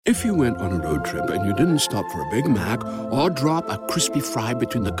If you went on a road trip and you didn't stop for a Big Mac or drop a crispy fry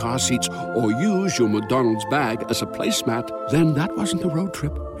between the car seats or use your McDonald's bag as a placemat, then that wasn't a road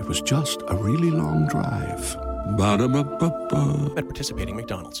trip. It was just a really long drive. Ba-da-ba-ba-ba. At participating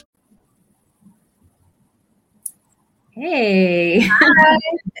McDonald's. Hey.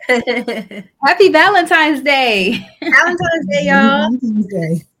 Happy Valentine's Day. Valentine's Day, y'all. Valentine's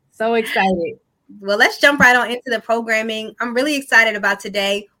Day. So excited. Well, let's jump right on into the programming. I'm really excited about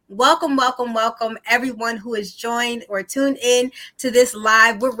today. Welcome, everyone who has joined or tuned in to this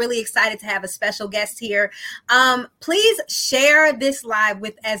live. We're really excited to have a special guest here. Please share this live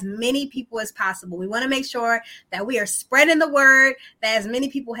with as many people as possible. We want to make sure that we are spreading the word, that as many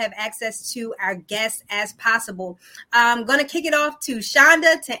people have access to our guests as possible. I'm going to kick it off to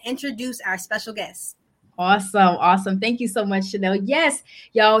Shonda to introduce our special guest. Awesome. Thank you so much, Chanel. Yes,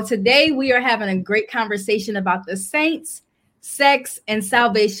 y'all, today we are having a great conversation about the saints, sex, and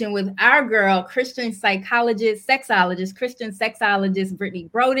salvation with our girl, Christian sexologist, Brittany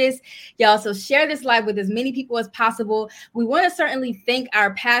Broaddus. Y'all, so share this live with as many people as possible. We want to certainly thank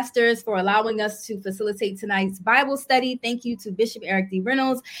our pastors for allowing us to facilitate tonight's Bible study. Thank you to Bishop Eric D.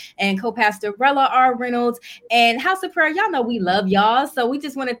 Reynolds and co-pastor Rella R. Reynolds and House of Prayer. Y'all know we love y'all. So we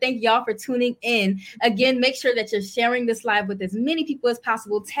just want to thank y'all for tuning in. Again, make sure that you're sharing this live with as many people as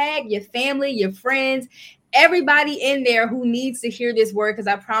possible. Tag your family, your friends, everybody in there who needs to hear this word, because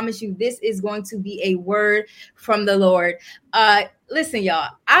I promise you this is going to be a word from the Lord. Listen, y'all,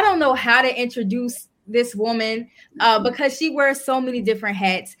 I don't know how to introduce this woman because she wears so many different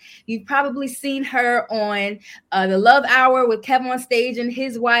hats. You've probably seen her on the Love Hour with Kevin on Stage and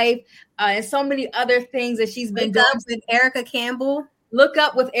his wife and so many other things that she's been doing. With Erica Campbell. Look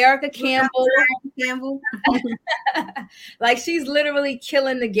up with Erica Campbell. Like, she's literally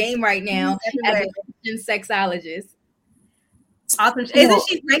killing the game right now as a Christian sexologist. Awesome. Isn't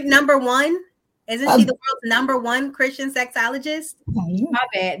she ranked number one? Isn't she the world's number one Christian sexologist? My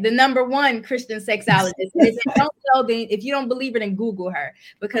bad. The number one Christian sexologist. If you don't know, then if you don't believe it, then Google her,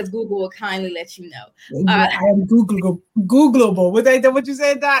 because Google will kindly let you know. I am Googleable. What you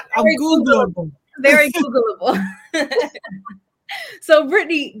said, Doc? I'm Googleable. Very Googleable. So,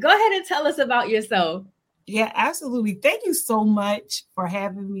 Brittany, go ahead and tell us about yourself. Yeah, absolutely. Thank you so much for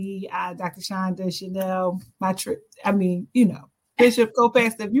having me, Dr. Shonda, Chanel, Bishop,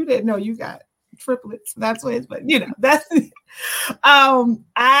 co-pastor. If you didn't know, you got triplets, not twins, but that's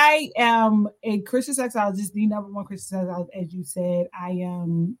I am a Christian sexologist, the number one Christian sexologist, as you said. I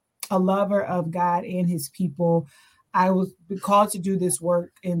am a lover of God and his people. I was called to do this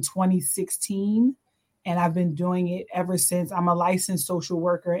work in 2016. And I've been doing it ever since. I'm a licensed social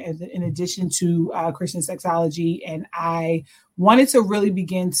worker in addition to Christian sexology. And I wanted to really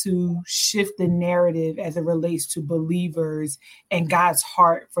begin to shift the narrative as it relates to believers and God's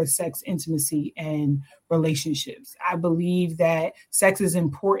heart for sex, intimacy, and relationships. I believe that sex is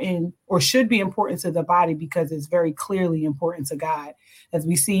important, or should be important, to the body because it's very clearly important to God. As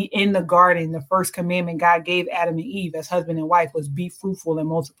we see in the garden, the first commandment God gave Adam and Eve as husband and wife was be fruitful and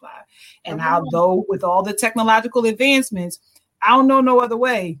multiply. And although with all the technological advancements, I don't know no other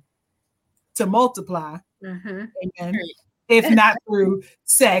way to multiply, if not through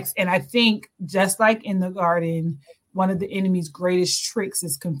sex. And I think just like in the garden, one of the enemy's greatest tricks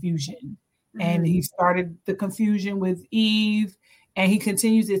is confusion. And he started the confusion with Eve, and he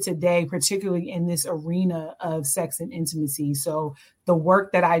continues it today, particularly in this arena of sex and intimacy. So the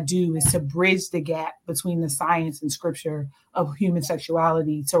work that I do is to bridge the gap between the science and scripture of human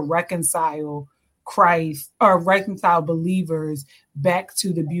sexuality to reconcile Christ, or reconcile believers back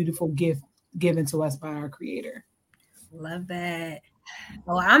to the beautiful gift given to us by our Creator. Love that.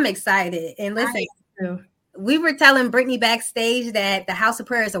 Oh, I'm excited. And listen, we were telling Brittany backstage that the House of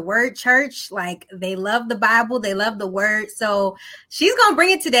Prayer is a word church. Like, they love the Bible. They love the word. So she's going to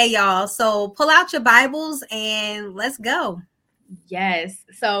bring it today, y'all. So pull out your Bibles and let's go. Yes.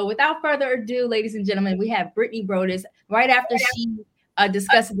 So without further ado, ladies and gentlemen, we have Brittany Broaddus. Right after she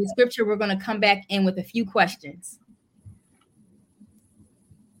discusses the scripture, we're going to come back in with a few questions.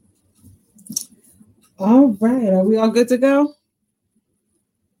 All right. Are we all good to go?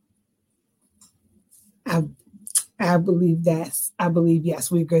 I believe yes,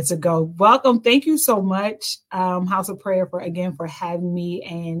 we're good to go. Welcome. Thank you so much, House of Prayer, for having me.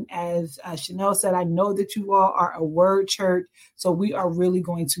 And as Chanel said, I know that you all are a word church, so we are really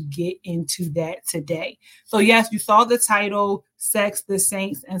going to get into that today. So yes, you saw the title, Sex, the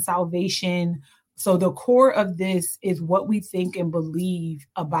Saints, and Salvation. So the core of this is what we think and believe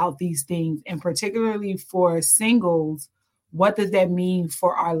about these things, and particularly for singles, what does that mean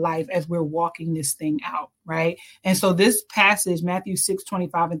for our life as we're walking this thing out, right? And so this passage, Matthew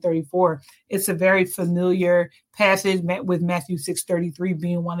 6:25-34, it's a very familiar passage, with Matthew 6:33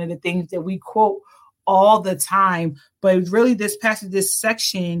 being one of the things that we quote all the time. But really this passage, this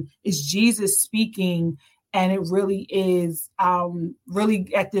section is Jesus speaking, and it really is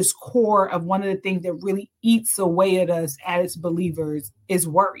really at this core of one of the things that really eats away at us as believers is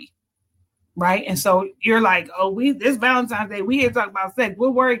worry. Right. And so you're like, oh, this Valentine's Day, we here to talk about sex.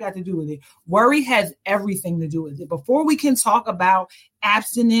 What worry got to do with it? Worry has everything to do with it. Before we can talk about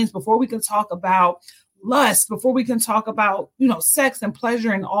abstinence, before we can talk about lust, before we can talk about, sex and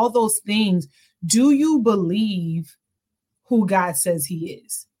pleasure and all those things, do you believe who God says he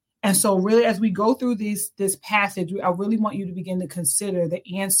is? And so really, as we go through this passage, I really want you to begin to consider the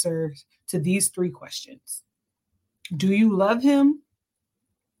answers to these three questions. Do you love him?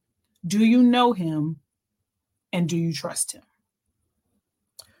 Do you know him? And do you trust him?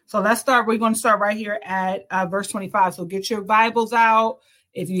 So let's start. We're going to start right here at verse 25. So get your Bibles out.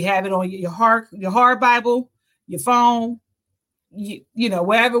 If you have it on your hard Bible, your phone,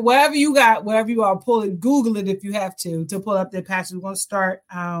 wherever you got, wherever you are, pull it, Google it if you have to pull up the passage. We're going to start.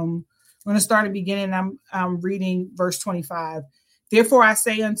 We're going to start at the beginning. I'm reading verse 25. Therefore, I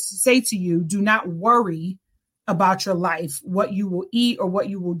say to you, do not worry about your life, what you will eat or what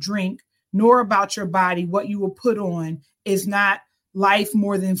you will drink, nor about your body, what you will put on. Is not life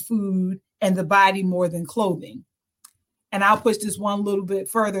more than food and the body more than clothing? And I'll push this one little bit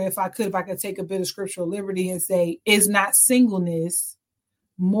further if I could take a bit of scriptural liberty and say, is not singleness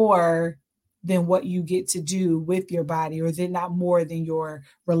more than what you get to do with your body? Or is it not more than your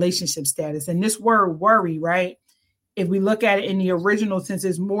relationship status? And this word worry, right? If we look at it in the original sense,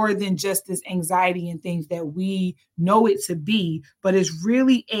 it's more than just this anxiety and things that we know it to be, but it's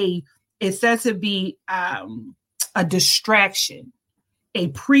really it says to be a distraction, a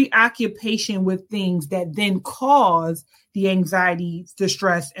preoccupation with things that then cause the anxiety,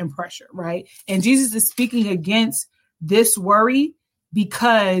 distress, and pressure, right? And Jesus is speaking against this worry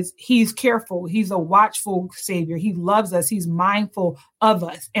because he's careful. He's a watchful Savior. He loves us. He's mindful of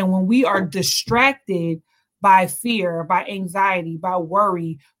us. And when we are distracted by fear, by anxiety, by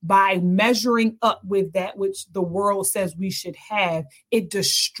worry, by measuring up with that which the world says we should have, it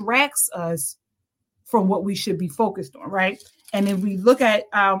distracts us from what we should be focused on, right? And then we look at,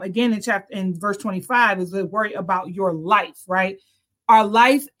 again, in verse 25, is the worry about your life, right? Our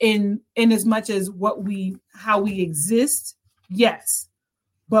life in as much as how we exist, yes.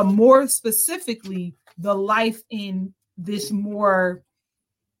 But more specifically, the life in this more,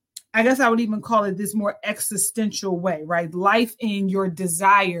 I guess I would even call it this more existential way, right? Life in your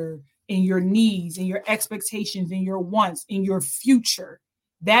desire, in your needs, in your expectations, in your wants, in your future.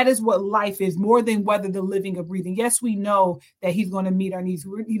 That is what life is, more than whether the living or breathing. Yes, we know that he's going to meet our needs.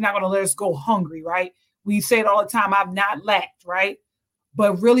 He's not going to let us go hungry, right? We say it all the time, I've not lacked, right?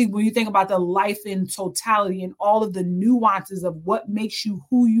 But really, when you think about the life in totality and all of the nuances of what makes you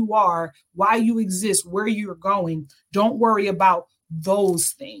who you are, why you exist, where you're going, don't worry about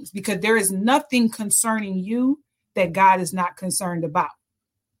those things, because there is nothing concerning you that God is not concerned about.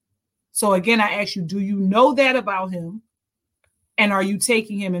 So again, I ask you, do you know that about him? And are you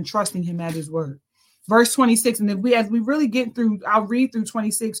taking him and trusting him at his word? Verse 26. And as we really get through, I'll read through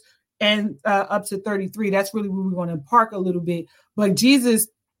 26 and up to 33. That's really where we're going to park a little bit. But Jesus,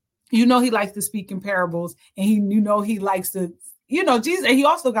 he likes to speak in parables, and he likes to, Jesus, and he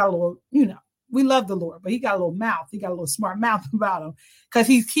also got a little, we love the Lord, but he got a little mouth. He got a little smart mouth about him, because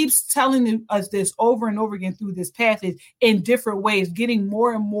he keeps telling us this over and over again through this passage in different ways, getting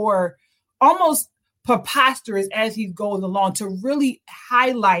more and more almost preposterous as he goes along, to really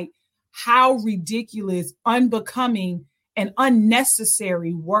highlight how ridiculous, unbecoming, and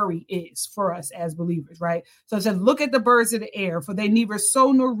unnecessary worry is for us as believers, right? So it says, look at the birds of the air, for they neither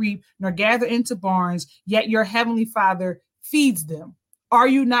sow nor reap nor gather into barns, yet your heavenly Father feeds them. Are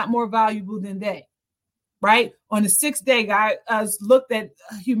you not more valuable than they? Right? On the sixth day, God looked at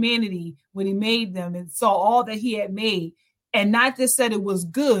humanity when he made them and saw all that he had made, and not just said it was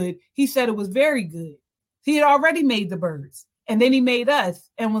good, he said it was very good. He had already made the birds, and then he made us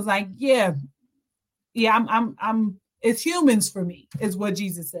and was like, yeah, I'm it's humans for me, is what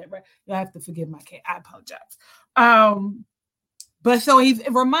Jesus said, right? You have to forgive my cat. I apologize. But so he's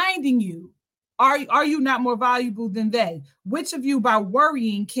reminding you, are you not more valuable than they? Which of you by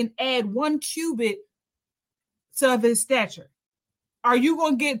worrying can add 1 cubit to his stature? Are you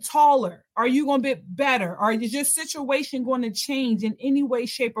going to get taller? Are you going to be better? Or is your situation going to change in any way,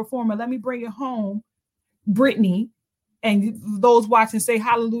 shape, or form? And let me bring it home, Brittany, and those watching, say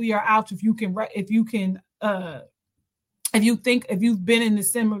hallelujah or ouch if you can if you've been in a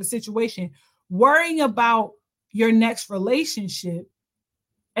similar situation, worrying about your next relationship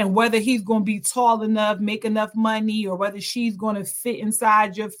and whether he's going to be tall enough, make enough money, or whether she's going to fit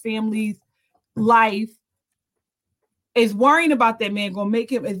inside your family's life, is worrying about that man going to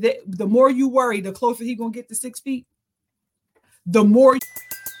make him, the more you worry, the closer he's going to get to 6 feet, the more.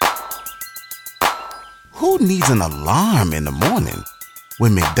 Who needs an alarm in the morning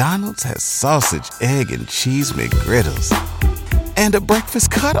when McDonald's has sausage, egg, and cheese McGriddles and a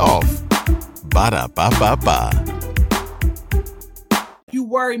breakfast cutoff? Ba-da-ba-ba-ba. You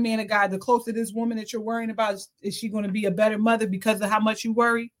worry, man of God, the closer this woman that you're worrying about, is she going to be a better mother because of how much you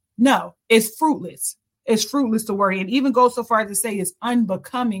worry? No, it's fruitless. It's fruitless to worry, and even go so far as to say it's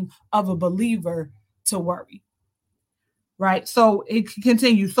unbecoming of a believer to worry. Right? So it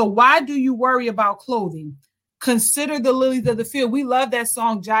continues. So why do you worry about clothing? Consider the lilies of the field. We love that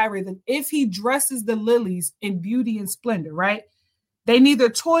song, Jireh, that if he dresses the lilies in beauty and splendor, right? They neither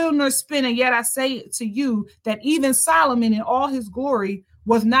toil nor spin, and yet I say to you that even Solomon in all his glory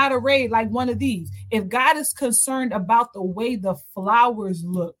was not arrayed like one of these. If God is concerned about the way the flowers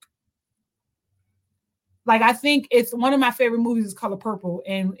look, like I think it's one of my favorite movies is Color Purple,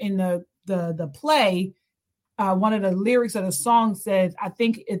 and in the play, one of the lyrics of the song says, I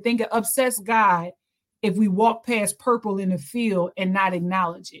think it upsets God if we walk past purple in the field and not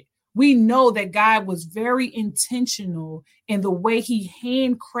acknowledge it. We know that God was very intentional in the way he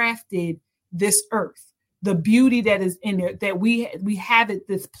handcrafted this earth, the beauty that is in there, that we have it,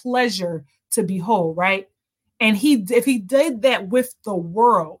 this pleasure to behold, right? And if he did that with the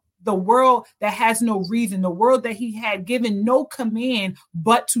world that has no reason, the world that he had given no command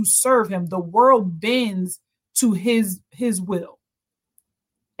but to serve him, the world bends to his will.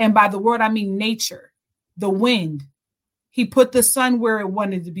 And by the word, I mean nature, the wind. He put the sun where it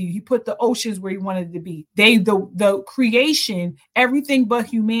wanted to be. He put the oceans where he wanted to be. The creation, everything but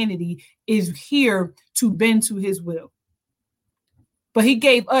humanity is here to bend to his will. But he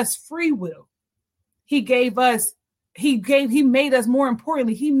gave us free will. He made us, more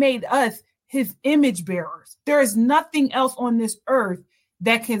importantly, he made us his image bearers. There is nothing else on this earth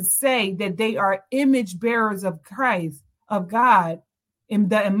that can say that they are image bearers of Christ, of God. In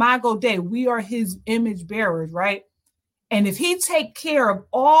the Imago Dei, we are his image bearers, right? And if he take care of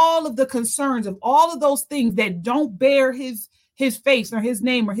all of the concerns of all of those things that don't bear his face or his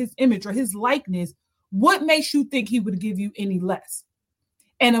name or his image or his likeness, what makes you think he would give you any less?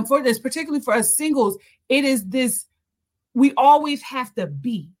 And for this, particularly for us singles, it is this, we always have to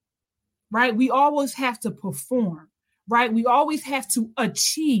be, right? We always have to perform, right? We always have to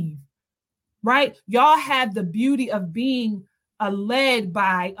achieve, right? Y'all have the beauty of being led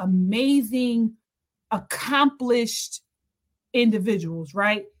by amazing, accomplished individuals,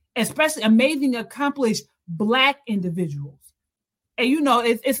 right? Especially amazing, accomplished Black individuals. And,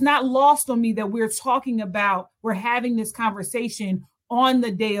 it's not lost on me that we're having this conversation on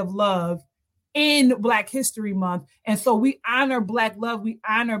the Day of Love in Black History Month. And so we honor Black love, we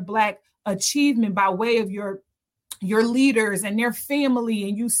honor Black achievement by way of your leaders and their family,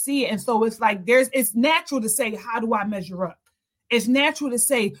 and you see it. And so it's like, it's natural to say, how do I measure up? It's natural to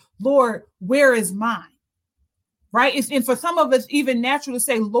say, Lord, where is mine? Right? And for some of us, even natural to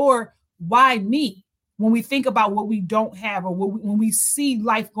say, Lord, why me? When we think about what we don't have, or when we see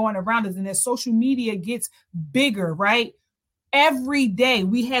life going around us, and as social media gets bigger, right? Every day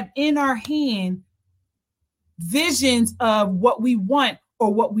we have in our hand visions of what we want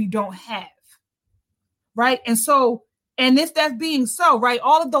or what we don't have. Right? And so, and if that's being so, right,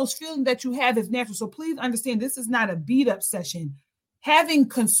 all of those feelings that you have is natural. So please understand, this is not a beat up session. Having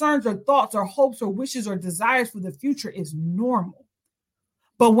concerns or thoughts or hopes or wishes or desires for the future is normal.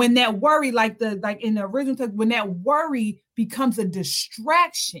 But when that worry, like in the original text, when that worry becomes a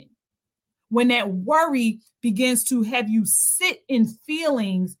distraction, when that worry begins to have you sit in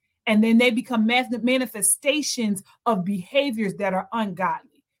feelings, and then they become manifestations of behaviors that are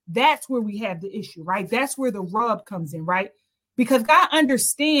ungodly, that's where we have the issue, right? That's where the rub comes in, right? Because God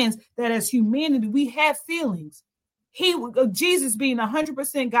understands that as humanity, we have feelings. Jesus, being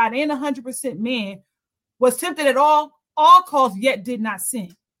 100% God and 100% man, was tempted at all costs, yet did not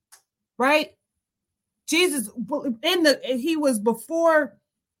sin. Right? Jesus, he was before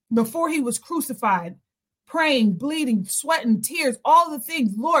he was crucified, praying, bleeding, sweating, tears, all the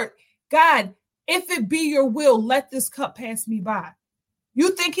things. Lord God, if it be your will, let this cup pass me by.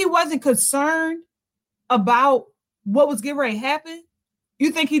 You think he wasn't concerned about what was getting ready to happen?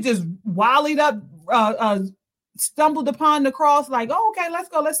 You think he just wallied up, stumbled upon the cross like, oh, okay, let's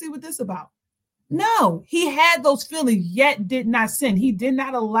go. Let's see what this is about. No, he had those feelings, yet did not sin. He did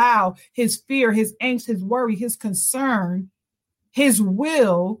not allow his fear, his angst, his worry, his concern, his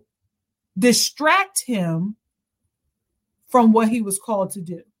will distract him from what he was called to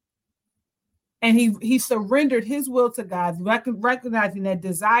do. And he surrendered his will to God, recognizing that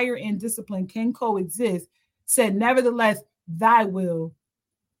desire and discipline can coexist, said, nevertheless, thy will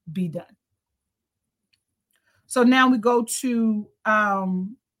be done. So now we go to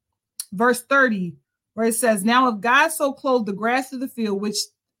verse 30, where it says, now if God so clothed the grass of the field, which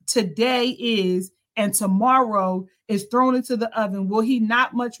today is, and tomorrow is thrown into the oven, will he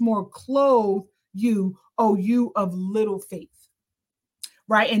not much more clothe you, O you of little faith?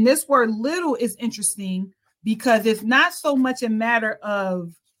 Right. And this word little is interesting because it's not so much a matter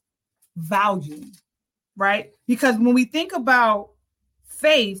of value, right? Because when we think about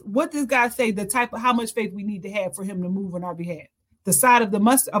faith, what does God say? The type of how much faith we need to have for him to move on our behalf, the size of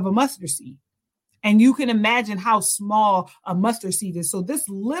a mustard seed. And you can imagine how small a mustard seed is. So this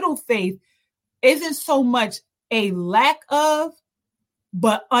little faith isn't so much a lack of,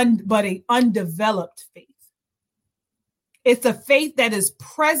 but a undeveloped faith. It's a faith that is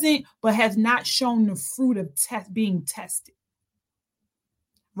present, but has not shown the fruit of being tested.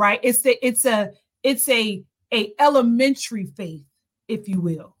 Right? It's a elementary faith, if you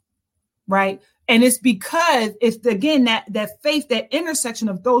will. Right? And it's because it's again that faith, that intersection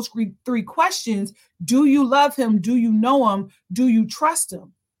of those three questions. Do you love him? Do you know him? Do you trust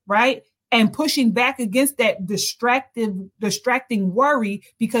him? Right? And pushing back against that distracting worry,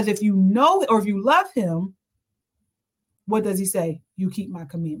 because if you know or if you love him, what does he say? You keep my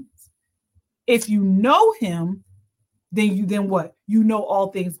commandments. If you know him, then what? You know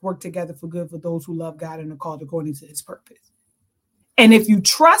all things work together for good for those who love God and are called according to his purpose. And if you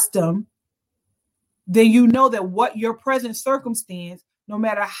trust him, then you know that what your present circumstance, no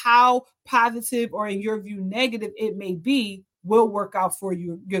matter how positive or in your view negative it may be, will work out for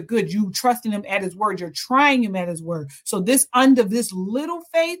you. You're good. You trusting him at his word. You're trying him at his word. So this little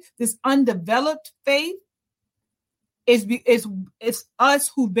faith, this undeveloped faith, it's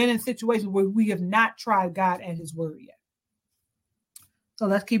us who've been in situations where we have not tried God at his word yet. So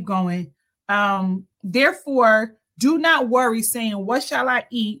let's keep going. Therefore, do not worry, saying, what shall I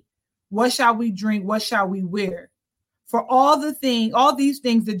eat? What shall we drink? What shall we wear? For all these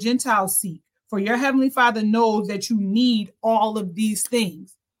things the Gentiles seek. For your heavenly Father knows that you need all of these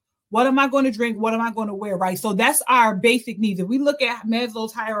things. What am I going to drink? What am I going to wear? Right. So that's our basic needs. If we look at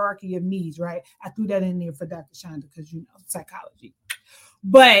Maslow's hierarchy of needs, right? I threw that in there for Dr. Shonda because, psychology.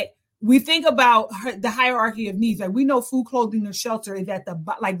 But we think about the hierarchy of needs. Like we know food, clothing, and shelter is at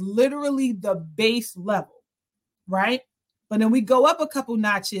literally the base level. Right. But then we go up a couple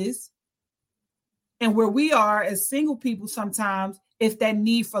notches. And where we are as single people, sometimes it's that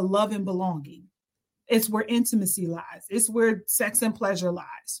need for love and belonging. It's where intimacy lies. It's where sex and pleasure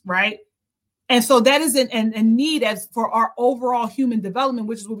lies, right? And so that is a need as for our overall human development,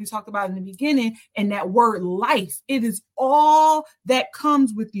 which is what we talked about in the beginning. And that word life, it is all that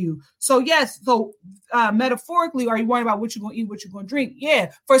comes with you. So yes, metaphorically, are you worried about what you're going to eat, what you're going to drink?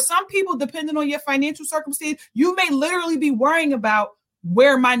 Yeah. For some people, depending on your financial circumstance, you may literally be worrying about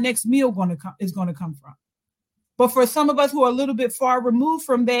where my next meal is going to come from. But for some of us who are a little bit far removed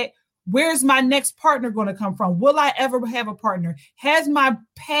from that, where's my next partner going to come from? Will I ever have a partner? Has my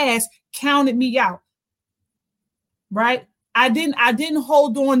past counted me out? Right? I didn't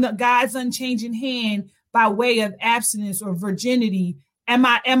hold on to God's unchanging hand by way of abstinence or virginity. Am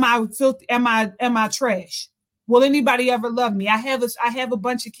I filthy? Am I trash? Will anybody ever love me? I have a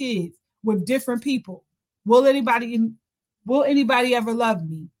bunch of kids with different people. Will anybody ever love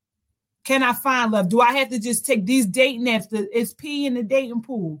me? Can I find love? Do I have to just take these dating apps? It's pee in the dating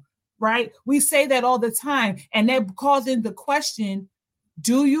pool, right? We say that all the time. And that calls into the question,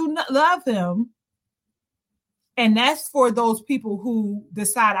 do you love him? And that's for those people who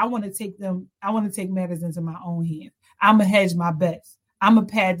decide, I want to take matters into my own hands. I'm going to hedge my bets. I'm going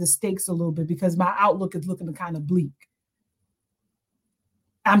to pad the stakes a little bit because my outlook is looking kind of bleak.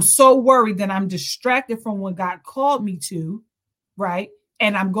 I'm so worried that I'm distracted from what God called me to, right?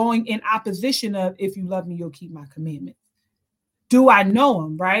 And I'm going in opposition of, if you love me, you'll keep my commandments. Do I know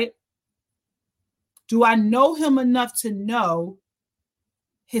him, right? Do I know him enough to know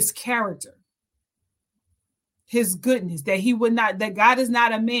his character, his goodness, that God is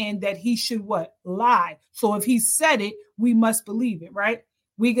not a man that he should what? Lie. So if he said it, we must believe it, right?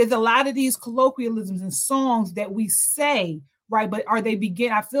 We get a lot of these colloquialisms and songs that we say, right? But are they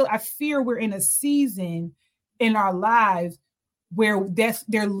I fear we're in a season in our lives where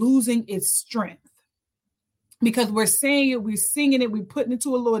they're losing its strength, because we're saying it, we're singing it, we're putting it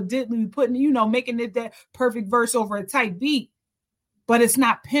to a little diddly, we're putting, making it that perfect verse over a tight beat, but it's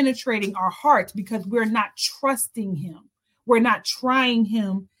not penetrating our hearts because we're not trusting him. We're not trying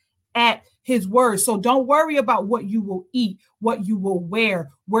him at his word. So don't worry about what you will eat, what you will wear,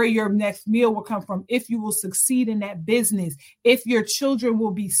 where your next meal will come from, if you will succeed in that business, if your children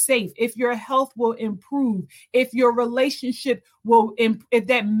will be safe, if your health will improve, if your relationship will, if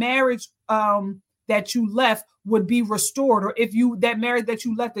that marriage that you left would be restored, or if that marriage that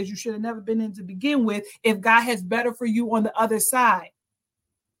you left that you should have never been in to begin with, if God has better for you on the other side.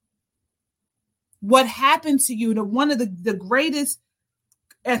 What happened to you, one of the greatest,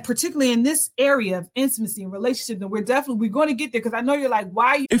 and particularly in this area of intimacy and relationship, and we're going to get there, because I know you're like,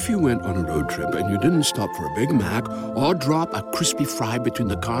 why? If you went on a road trip and you didn't stop for a Big Mac or drop a crispy fry between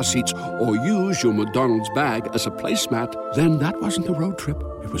the car seats or use your McDonald's bag as a placemat, then that wasn't a road trip.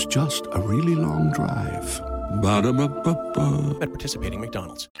 It was just a really long drive. Ba-da-ba-ba-ba. At participating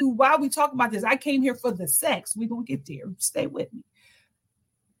McDonald's. While we talk about this, I came here for the sex. We're going to get there. Stay with me.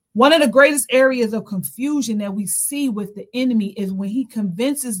 One of the greatest areas of confusion that we see with the enemy is when he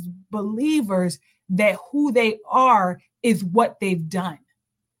convinces believers that who they are is what they've done.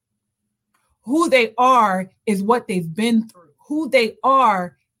 Who they are is what they've been through. Who they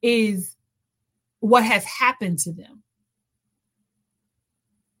are is what has happened to them.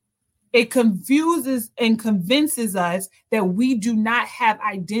 It confuses and convinces us that we do not have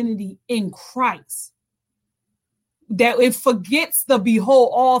identity in Christ. That it forgets the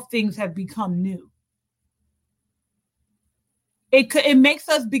behold, all things have become new. It makes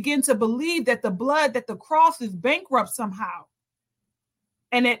us begin to believe that that the cross is bankrupt somehow.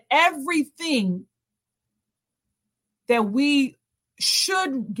 And that everything that we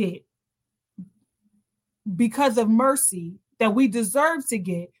should get because of mercy, that we deserve to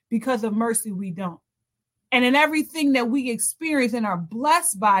get because of mercy, we don't. And in everything that we experience and are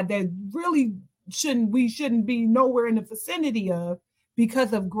blessed by that really we shouldn't be nowhere in the vicinity of,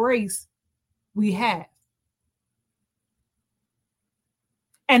 because of grace we have.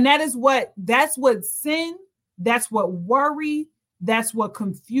 And that's what sin, that's what worry, that's what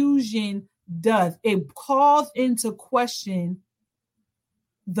confusion does. It calls into question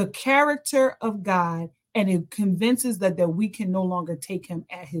the character of God, and it convinces that we can no longer take him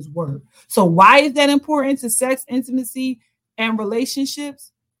at his word. So why is that important to sex, intimacy, and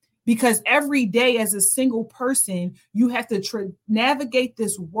relationships? Because every day as a single person, you have to navigate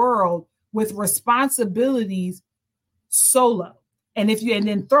this world with responsibilities solo. And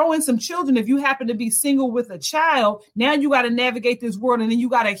then throw in some children, if you happen to be single with a child, now you got to navigate this world, and then you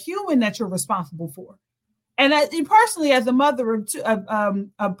got a human that you're responsible for. And personally, as a mother of two,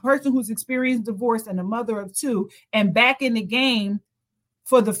 a person who's experienced divorce and a mother of two, and back in the game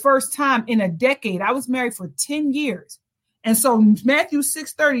for the first time in a decade, I was married for 10 years. And so Matthew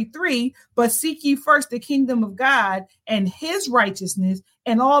 6:33, but seek ye first the kingdom of God and his righteousness,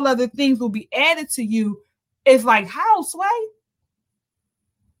 and all other things will be added to you. It's like, how, Sway?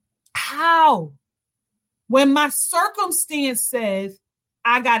 How? When my circumstance says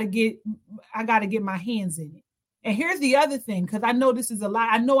I gotta get my hands in it. And here's the other thing, because I know this is a lie.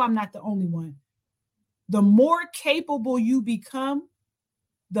 I know I'm not the only one. The more capable you become,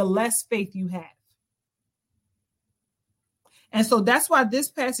 the less faith you have. And so that's why this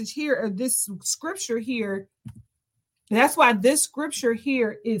passage here, or this scripture here, that's why this scripture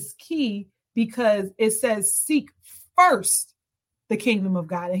here is key, because it says, seek first the kingdom of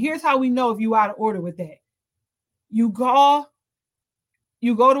God. And here's how we know if you're out of order with that. You go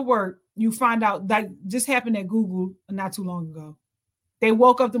to work, you find out, that just happened at Google not too long ago. They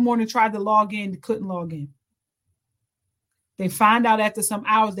woke up the morning, tried to log in, couldn't log in. They find out after some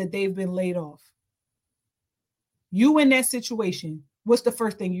hours that they've been laid off. You in that situation, what's the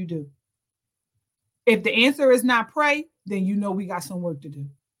first thing you do? If the answer is not pray, then you know we got some work to do.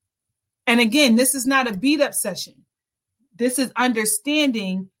 And again, this is not a beat up session. This is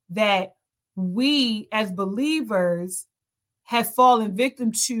understanding that we as believers have fallen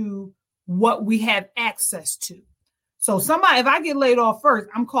victim to what we have access to. So if I get laid off first,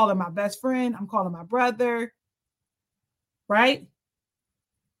 I'm calling my best friend, I'm calling my brother, right?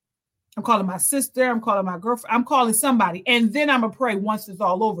 I'm calling my sister, I'm calling my girlfriend, I'm calling somebody. And then I'm going to pray once it's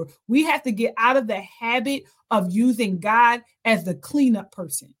all over. We have to get out of the habit of using God as the cleanup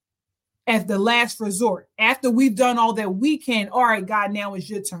person, as the last resort. After we've done all that we can, all right, God, now it's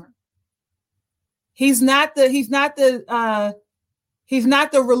your turn. He's not the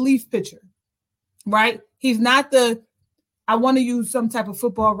relief pitcher, right? He's not I want to use some type of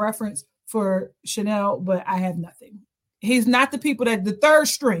football reference for Chanel, but I have nothing. He's not the people that the third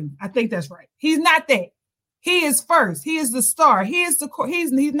string. I think that's right. He's not that. He is first. He is the star. He's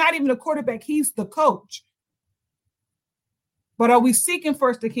not even a quarterback. He's the coach. But are we seeking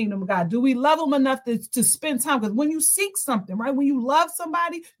first the kingdom of God? Do we love him enough to spend time? Because when you seek something, right? When you love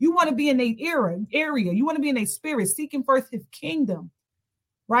somebody, you want to be in a area. You want to be in a spirit, seeking first his kingdom,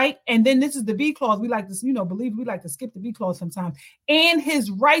 right? And then this is the B clause. We like to, we like to skip the B clause sometimes. And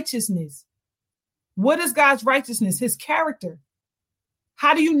his righteousness. What is God's righteousness? His character.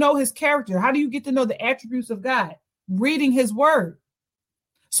 How do you know his character? How do you get to know the attributes of God? Reading his word.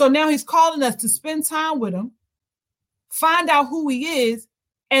 So now he's calling us to spend time with him, find out who he is,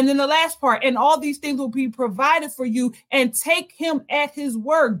 and then the last part, and all these things will be provided for you, and take him at his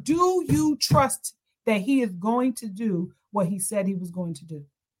word. Do you trust that he is going to do what he said he was going to do?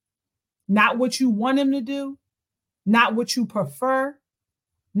 Not what you want him to do, not what you prefer,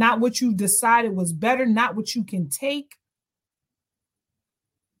 not what you decided was better, not what you can take.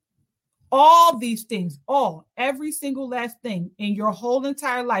 All these things, every single last thing in your whole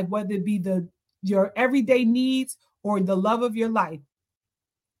entire life, whether it be your everyday needs or the love of your life,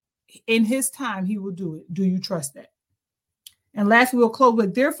 in his time, he will do it. Do you trust that? And lastly, we'll close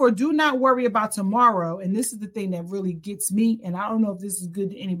with, therefore, do not worry about tomorrow. And this is the thing that really gets me. And I don't know if this is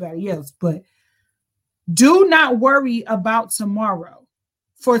good to anybody else, but do not worry about tomorrow.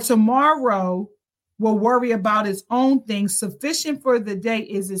 For tomorrow will worry about its own things. Sufficient for the day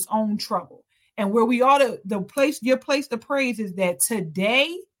is its own trouble. And where we ought to, your place to praise is that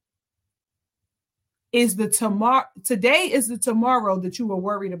today is the tomorrow that you were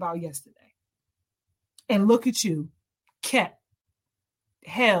worried about yesterday. And look at you, kept,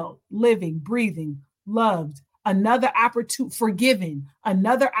 held, living, breathing, loved, another opportunity, forgiven,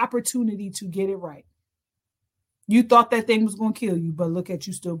 another opportunity to get it right. You thought that thing was going to kill you, but look at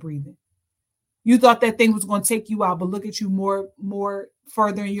you still breathing. You thought that thing was going to take you out, but look at you more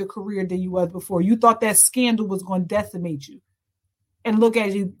further in your career than you was before. You thought that scandal was going to decimate you. And look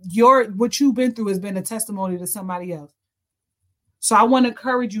at you. What you've been through has been a testimony to somebody else. So I want to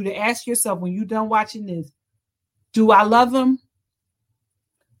encourage you to ask yourself when you're done watching this, do I love him?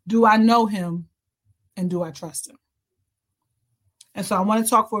 Do I know him? And do I trust him? And so I want to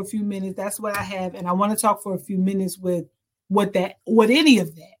talk for a few minutes. That's what I have. And I want to talk for a few minutes with what any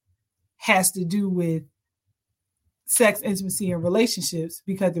of that has to do with sex, intimacy, and relationships,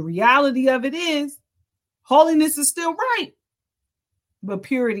 because the reality of it is holiness is still right, but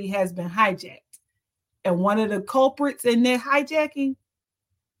purity has been hijacked. And one of the culprits in that hijacking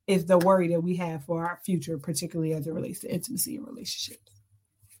is the worry that we have for our future, particularly as it relates to intimacy and relationships.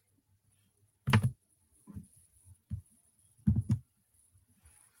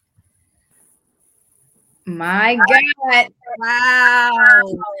 My God. Wow.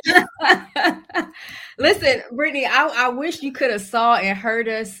 Listen, Brittany, I wish you could have saw and heard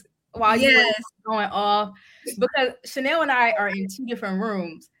us while you were going off, because Chanel and I are in two different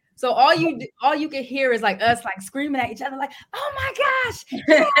rooms. So all you can hear is like us like screaming at each other like, oh my gosh.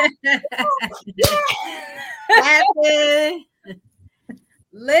 Yeah.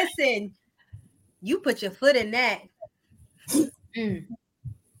 Listen, you put your foot in that.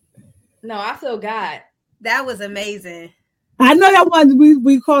 No, I feel God. That was amazing. I know that one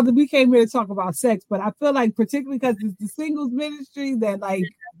we came here to talk about sex, but I feel like particularly because it's the singles ministry that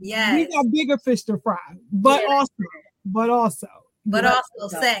we got bigger fish to fry, but also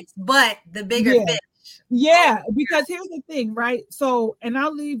sex, but the bigger fish. Yeah, because here's the thing, right? So, and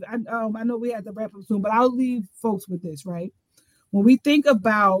I'll leave. I know we have to wrap up soon, but I'll leave folks with this, right? When we think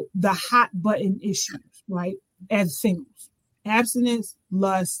about the hot button issues, right, as singles, abstinence,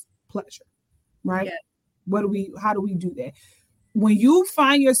 lust, pleasure, right? Yeah. How do we do that? When you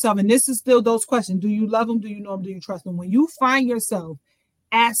find yourself, and this is still those questions, do you love them? Do you know them? Do you trust them? When you find yourself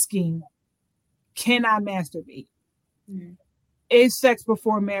asking, can I masturbate? Mm-hmm. Is sex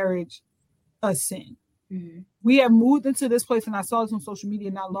before marriage a sin? Mm-hmm. We have moved into this place, and I saw this on social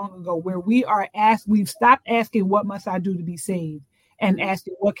media not long ago, where we've stopped asking, what must I do to be saved? And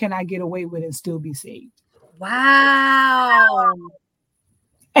asking, what can I get away with and still be saved? Wow.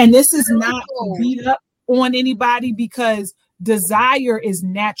 And this is not beat up on anybody, because desire is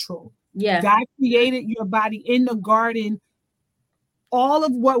natural. Yeah. God created your body in the garden, all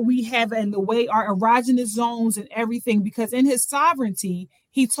of what we have and the way our erogenous zones and everything, because in his sovereignty,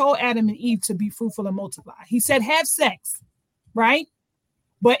 he told Adam and Eve to be fruitful and multiply. He said, have sex, right?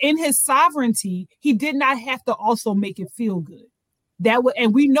 But in his sovereignty, he did not have to also make it feel good.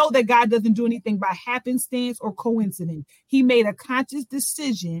 And we know that God doesn't do anything by happenstance or coincidence. He made a conscious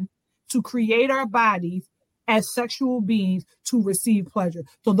decision to create our bodies as sexual beings to receive pleasure.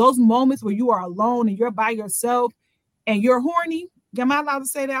 So those moments where you are alone and you're by yourself and you're horny, Am I allowed to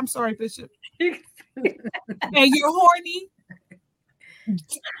say that? I'm sorry, Bishop. And you're horny.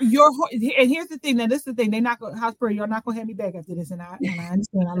 And here's the thing. Now, this is the thing. They're not going house prayer. You're not going to have me back after this. And I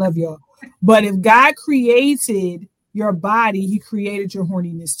understand. I love y'all. But if God created your body, he created your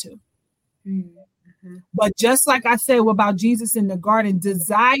horniness too. Mm-hmm. But just like I said about Jesus in the garden,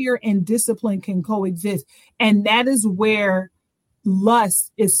 desire and discipline can coexist. And that is where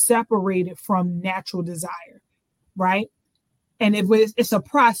lust is separated from natural desire, right? And it's a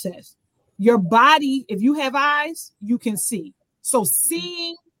process. Your body, if you have eyes, you can see. So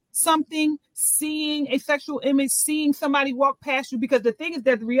seeing something, seeing a sexual image, seeing somebody walk past you, because the thing is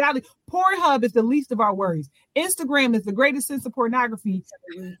that the reality, Pornhub is the least of our worries. Instagram is the greatest sense of pornography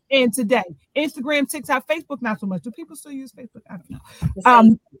in today. Instagram, TikTok, Facebook, not so much. Do people still use Facebook? I don't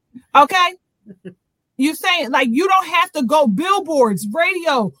know. Okay. You're saying like you don't have to go billboards,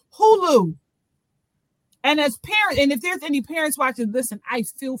 radio, Hulu. And as parents, and if there's any parents watching, listen, I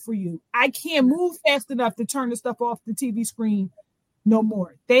feel for you. I can't move fast enough to turn the stuff off the TV screen no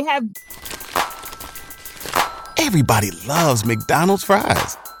more. They have. Everybody loves McDonald's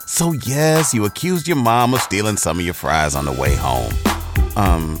fries. So yes, you accused your mom of stealing some of your fries on the way home.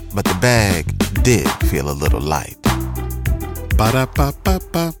 But the bag did feel a little light.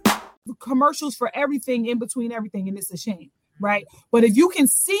 Ba-da-ba-ba-ba. Commercials for everything in between everything, and it's a shame. Right. But if you can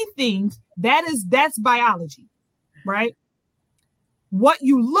see things, that's biology. Right. What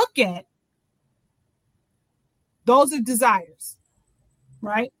you look at, those are desires.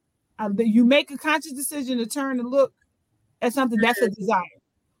 Right. You make a conscious decision to turn and look at something, that's a desire.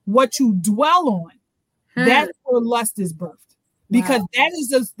 What you dwell on, that's where lust is birthed. Because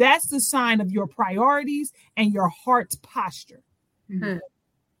that's the sign of your priorities and your heart's posture. Mm-hmm.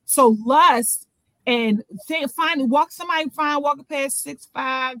 So lust. And walking past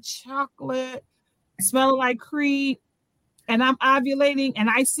 6'5", chocolate, smelling like Creed, and I'm ovulating, and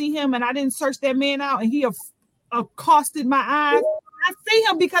I see him, and I didn't search that man out, and he accosted my eyes. I see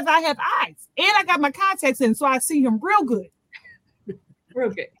him because I have eyes, and I got my contacts in, so I see him real good.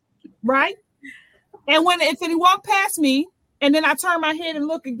 Real good. Right? And if he walked past me, and then I turn my head and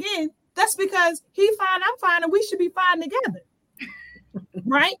look again, that's because he's fine, I'm fine, and we should be fine together.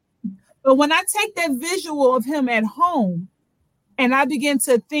 Right? But when I take that visual of him at home and I begin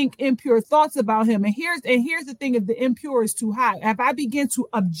to think impure thoughts about him, and here's the thing, if the impure is too high, if I begin to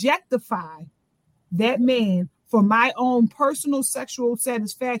objectify that man for my own personal sexual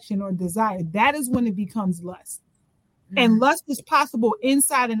satisfaction or desire, that is when it becomes lust. And lust is possible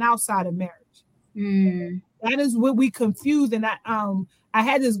inside and outside of marriage. That is what we confuse. And I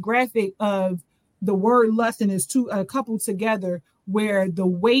had this graphic of the word lust and it's a couple together, where the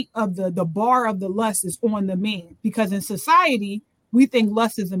weight of the bar of the lust is on the man. Because in society, we think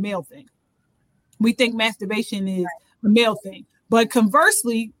lust is a male thing. We think masturbation is a male thing. But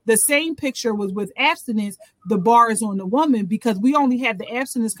conversely, the same picture was with abstinence. The bar is on the woman, because we only have the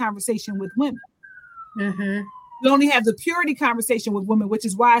abstinence conversation with women. Mm-hmm. We only have the purity conversation with women, which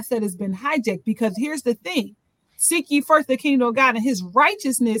is why I said it's been hijacked. Because here's the thing. Seek ye first the kingdom of God, and his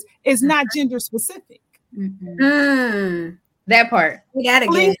righteousness is not gender specific. Mm-hmm. That part.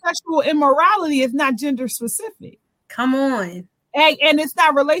 Sexual immorality is not gender specific. Come on. And it's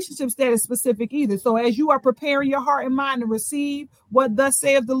not relationship status specific either. So as you are preparing your heart and mind to receive what thus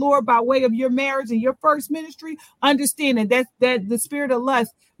saith the Lord by way of your marriage and your first ministry, understand that the spirit of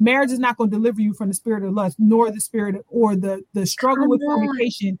lust, marriage is not going to deliver you from the spirit of lust, nor the spirit or the struggle with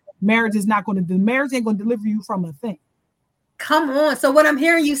fornication. Marriage is not going to do. Marriage ain't going to deliver you from a thing. Come on. So what I'm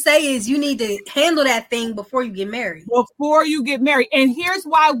hearing you say is you need to handle that thing before you get married. Before you get married. And here's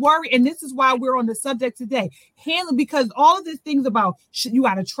why I worry. And this is why we're on the subject today. Because all of these things about you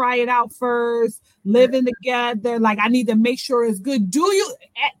got to try it out first, living together. Like, I need to make sure it's good. Do you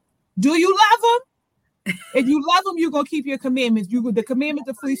love him? If you love him, you're going to keep your commandments. The commandment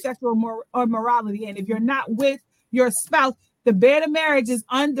to flee sexual immorality. And if you're not with your spouse, the bed of marriage is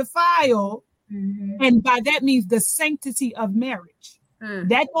undefiled. Mm-hmm. And by that means the sanctity of marriage.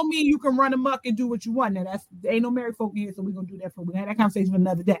 That don't mean you can run amok and do what you want. Now there ain't no married folk here, so we're gonna do that we had that conversation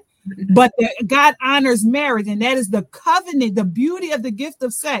another day. But God honors marriage, and that is the covenant, the beauty of the gift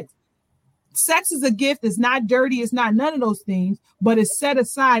of sex. Sex is a gift, it's not dirty, it's not none of those things, but it's set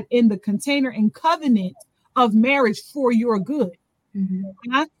aside in the container and covenant of marriage for your good.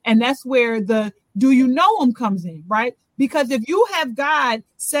 Mm-hmm. And that's where the do you know him comes in, right? Because if you have God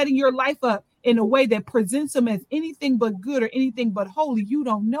setting your life up in a way that presents him as anything but good or anything but holy, you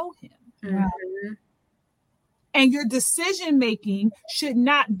don't know him. Mm-hmm. And your decision making should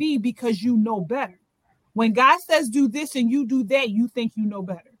not be because you know better. When God says do this and you do that, you think you know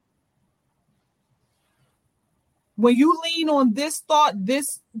better. When you lean on this thought,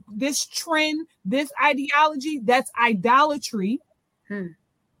 this trend, this ideology, that's idolatry.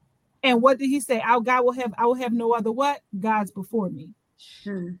 And what did he say? I will have no other what? Gods before me.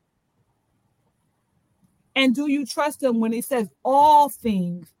 And do you trust him when it says all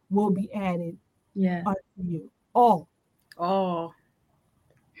things will be added unto you? All.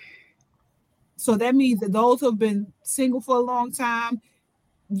 So that means that those who have been single for a long time,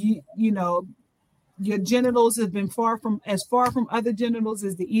 you know, your genitals have been far from other genitals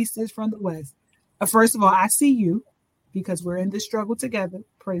as the east is from the west. First of all, I see you because we're in this struggle together.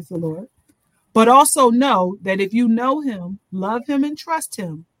 Praise the Lord. But also know that if you know him, love him, and trust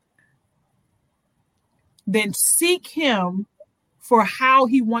him, then seek him for how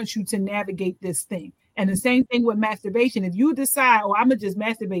he wants you to navigate this thing. And the same thing with masturbation. If you decide, I'm going to just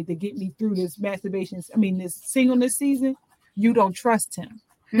masturbate to get me through this this singleness season, you don't trust him.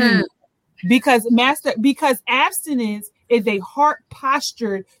 Because abstinence is a heart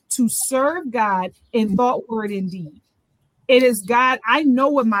postured to serve God in thought, word, and deed. It is, God, I know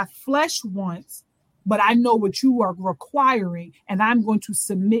what my flesh wants, but I know what you are requiring, and I'm going to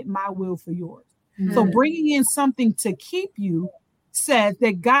submit my will for yours. So bringing in something to keep you says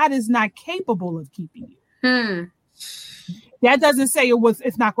that God is not capable of keeping you. That doesn't say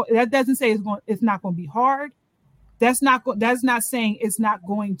it's not going to be hard. That's not saying it's not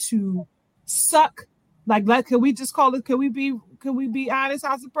going to suck. Like can we just call it? Can we be honest?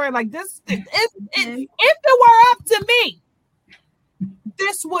 House of prayer. Like this, if it were up to me,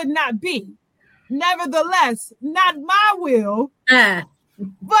 this would not be. Nevertheless, not my will,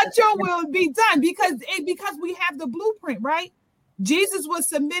 but your will be done, because we have the blueprint, right? Jesus was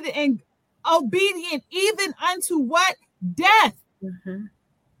submitted and obedient even unto what? Death.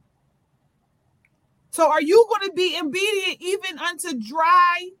 So are you going to be obedient even unto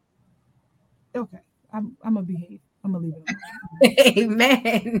dry? Okay, I'm gonna behave. I'm gonna leave it alone.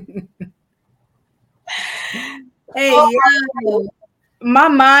 Amen. My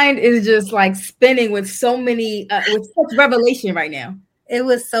mind is just like spinning with so many, with such revelation right now. It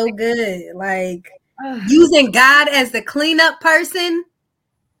was so good. Like using God as the cleanup person.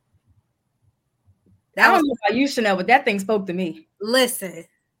 I don't know about you, Chanel, but that thing spoke to me. Listen,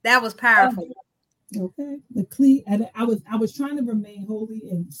 that was powerful. Okay, the clean. And I was trying to remain holy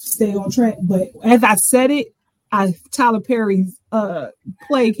and stay on track, but as I said it, Tyler Perry's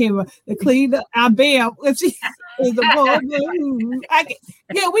play came up. The clean up. Bam. She is the ball.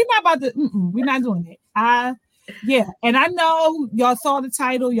 We're not about to. We're not doing that. And I know y'all saw the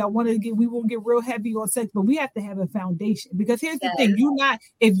title. Y'all wanted to we won't get real heavy on sex, but we have to have a foundation, because here's the thing: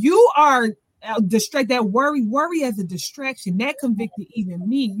 if you are that worry as a distraction, that convicted even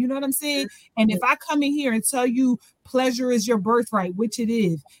me. You know what I'm saying? And if I come in here and tell you pleasure is your birthright, which it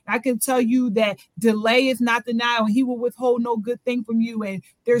is, I can tell you that delay is not denial, and he will withhold no good thing from you, and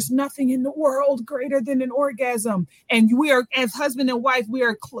there's nothing in the world greater than an orgasm, and we are, as husband and wife, we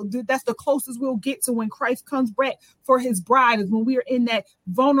are that's the closest we'll get to when Christ comes back for his bride, is when we are in that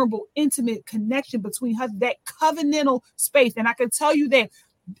vulnerable, intimate connection between us, that covenantal space. And I can tell you that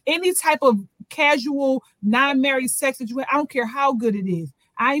any type of casual, non-married sex that I don't care how good it is.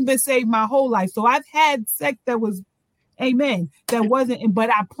 I ain't been saved my whole life, so I've had sex that was, amen, that wasn't. But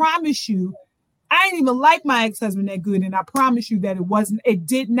I promise you, I ain't even like my ex-husband that good, and I promise you that it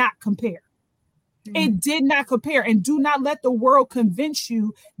did not compare. It did not compare. And do not let the world convince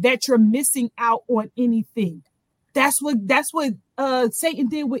you that you're missing out on anything. That's what Satan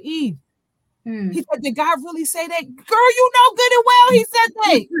did with Eve. He said, did God really say that? Girl, you know good and well he said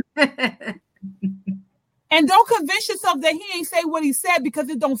that. And don't convince yourself that he ain't say what he said, because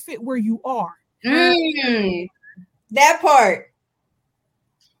it don't fit where you are. That part.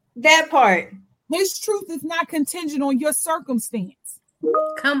 His truth is not contingent on your circumstance.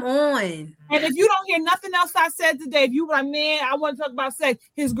 Come on. And if you don't hear nothing else I said today, if you like, man, I want to talk about sex,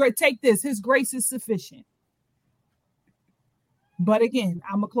 take this. His grace is sufficient. But again,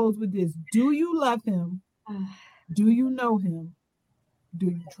 I'm going to close with this. Do you love him? Do you know him? Do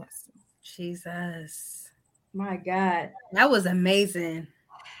you trust him? Jesus. My God. That was amazing.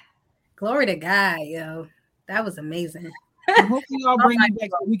 Glory to God, yo. That was amazing. Hopefully y'all bring me back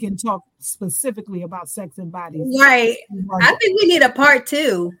so we can talk specifically about sex and bodies. Right. I think we need a part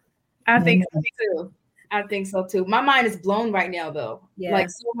 2. I think so too. My mind is blown right now, though. Yeah. Like,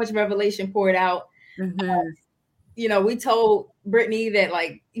 so much revelation poured out. We told Brittany that,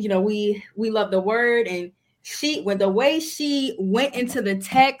 like, we love the word, and the way she went into the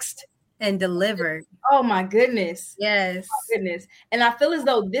text and delivered. Oh my goodness. Yes. Oh my goodness. And I feel as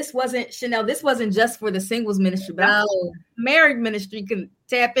though this wasn't just for the singles ministry, but No. married ministry can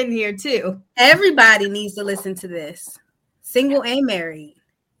tap in here too. Everybody needs to listen to this. Single and married.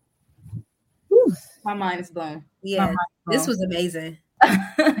 Whew. My mind is blown. Yeah. This was amazing.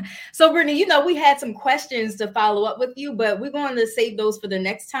 So Brittany, we had some questions to follow up with you, but we're going to save those for the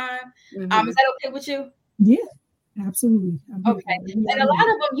next time. Is that okay with you? Yeah, absolutely. Okay. And a lot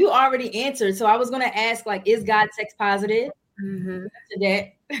of them you already answered. So I was going to ask, is God sex positive? To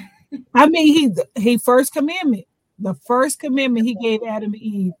that. I mean, he first commandment. The first commandment he gave Adam and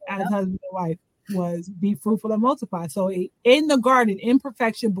Eve as husband and wife was be fruitful and multiply. So in the garden, in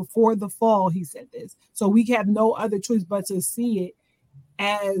perfection before the fall, he said this. So we have no other choice but to see it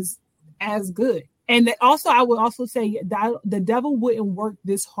as good. And also, I would also say that the devil wouldn't work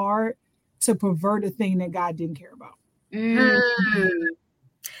this hard to pervert a thing that God didn't care about.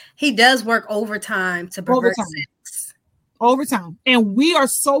 He does work overtime to pervert sex. Overtime. And we are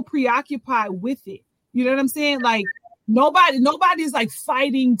so preoccupied with it. You know what I'm saying? Nobody's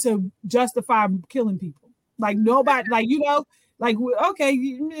fighting to justify killing people. Nobody,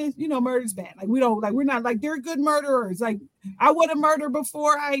 okay, murder's bad. We're not they're good murderers. I would have murdered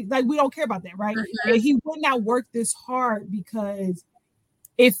before we don't care about that, right? And he would not work this hard because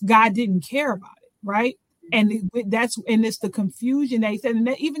if God didn't care about it, right? And it's the confusion that he said, and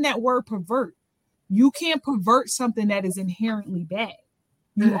even that word pervert. You can't pervert something that is inherently bad.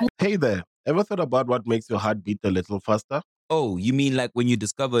 Hey there, ever thought about what makes your heart beat a little faster? Oh, you mean when you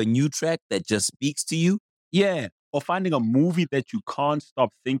discover a new track that just speaks to you? Yeah, or finding a movie that you can't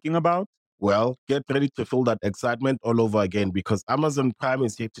stop thinking about? Well, get ready to feel that excitement all over again because Amazon Prime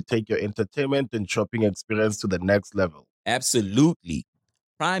is here to take your entertainment and shopping experience to the next level. Absolutely.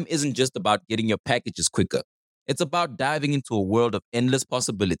 Prime isn't just about getting your packages quicker. It's about diving into a world of endless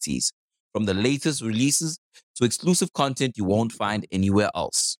possibilities, from the latest releases to exclusive content you won't find anywhere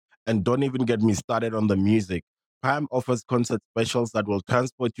else. And don't even get me started on the music. Prime offers concert specials that will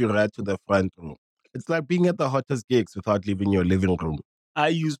transport you right to the front row. It's like being at the hottest gigs without leaving your living room. I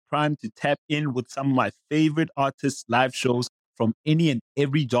use Prime to tap in with some of my favorite artists' live shows from any and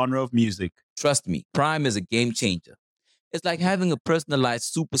every genre of music. Trust me, Prime is a game changer. It's like having a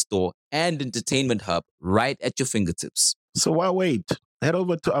personalized superstore and entertainment hub right at your fingertips. So why wait? Head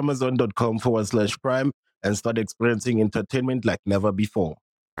over to amazon.com/Prime and start experiencing entertainment like never before.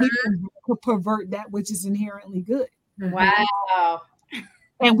 People could pervert that which is inherently good. Wow.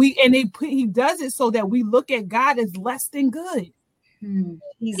 And he does it so that we look at God as less than good.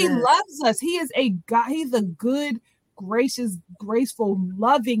 He loves us. He is a God. He's a good, gracious, graceful,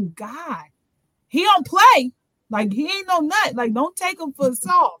 loving God. He don't play. He ain't no nut. Don't take him for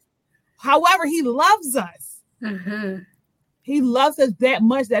soft. However, he loves us. He loves us that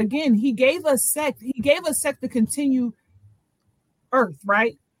much that, again, he gave us sex. He gave us sex to continue earth,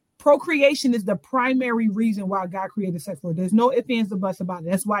 right? Procreation is the primary reason why God created sex for. There's no ifs, ands, or buts about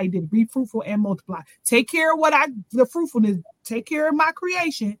it. That's why he did be fruitful and multiply. Take care of the fruitfulness, take care of my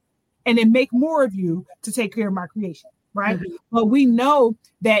creation, and then make more of you to take care of my creation, right? But we know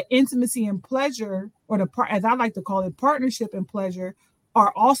that intimacy and pleasure, or as I like to call it, partnership and pleasure,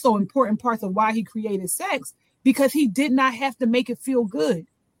 are also important parts of why he created sex, because he did not have to make it feel good.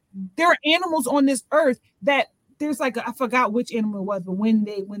 There are animals on this earth that there's I forgot which animal it was, but when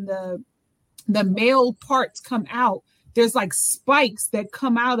the male parts come out, there's spikes that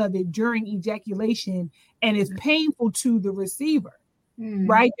come out of it during ejaculation, and it's painful to the receiver,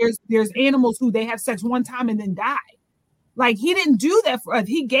 right? There's animals who they have sex one time and then die. He didn't do that for us.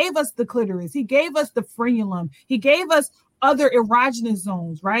 He gave us the clitoris. He gave us the frenulum. He gave us other erogenous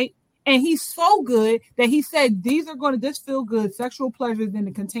zones, right? And he's so good that he said, these are going to just feel good sexual pleasures in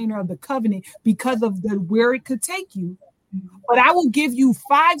the container of the covenant because of where it could take you. But I will give you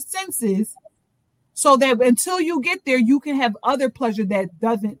 5 senses so that until you get there, you can have other pleasure that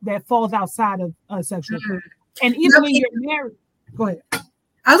falls outside of sexual pleasure. And even when you're married, go ahead.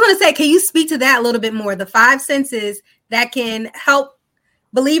 I was going to say, can you speak to that a little bit more? The 5 senses that can help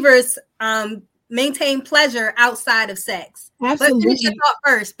believers maintain pleasure outside of sex. Absolutely. But finish your thought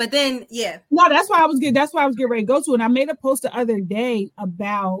first, but then, yeah. No, that's why I was getting ready to go to. And I made a post the other day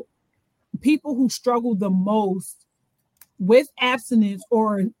about people who struggle the most with abstinence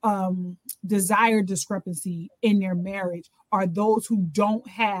or desire discrepancy in their marriage are those who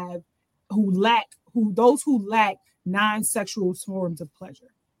lack non-sexual forms of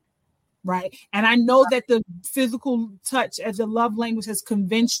pleasure. Right. And I know that the physical touch as a love language has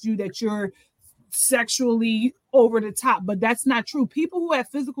convinced you that you're sexually over the top, but that's not true. People who have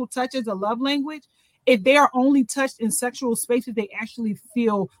physical touch as a love language If they are only touched in sexual spaces, they actually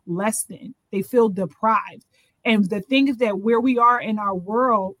feel less than. They feel deprived. And the thing is that where we are in our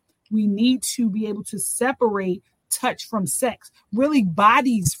world, we need to be able to separate touch from sex, really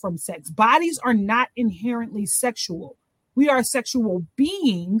bodies from sex. Bodies are not inherently sexual. We are sexual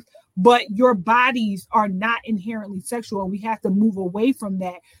beings, but your bodies are not inherently sexual. We have to move away from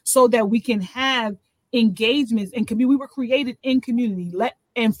that so that we can have engagements and community. We were created in community. Let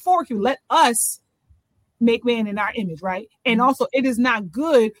us make man in our image, right? And also, it is not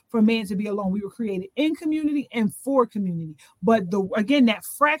good for man to be alone. We were created in community and for community. But again, that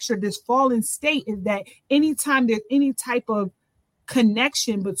fracture, this fallen state, is that anytime there's any type of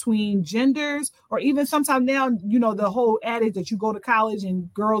connection between genders, or even sometimes now, the whole adage that you go to college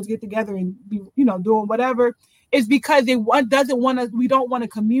and girls get together and be, doing whatever, is because we don't want to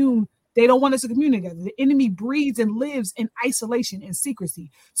commune. They don't want us to commune together. The enemy breeds and lives in isolation and secrecy.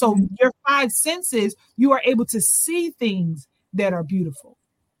 So your five senses, you are able to see things that are beautiful.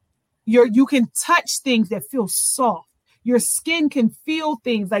 You can touch things that feel soft. Your skin can feel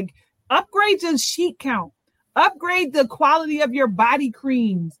things. Like, upgrade your sheet count. Upgrade the quality of your body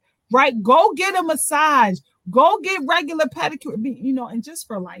creams, right? Go get a massage. Go get regular pedicure, and just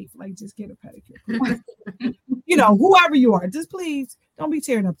for life, like, just get a pedicure. Whoever you are, just please don't be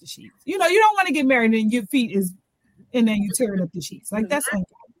tearing up the sheets. You don't want to get married and your feet and then you tearing up the sheets. Like, that's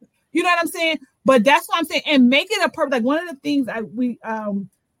ungodly. You know what I'm saying? But that's what I'm saying. And make it a purpose. Like, one of the things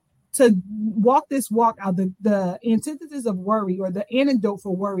to walk this walk out, the antithesis of worry, or the antidote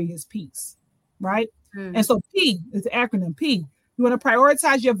for worry, is peace, right? And so P is the acronym P. You want to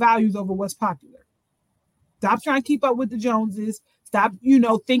prioritize your values over what's popular. Stop trying to keep up with the Joneses. Stop,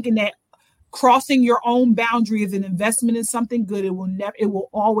 thinking that crossing your own boundary is an investment in something good. It will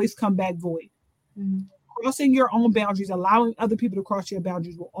always come back void. Crossing your own boundaries, allowing other people to cross your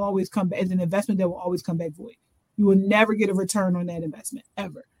boundaries, will always come back as an investment that will always come back void. You will never get a return on that investment,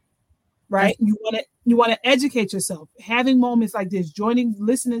 ever. Right? You want to educate yourself, having moments like this,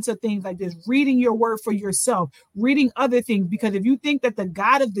 listening to things like this, reading your word for yourself, reading other things. Because if you think that the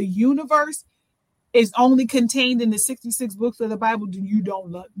God of the universe is only contained in the 66 books of the Bible, then you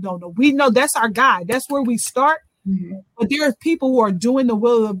don't know. We know that's our God. That's where we start. But there are people who are doing the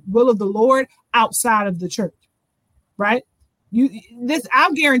will of the Lord outside of the church, right?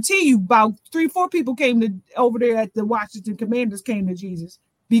 I'll guarantee you, about 3-4 people came over there at the Washington Commanders came to Jesus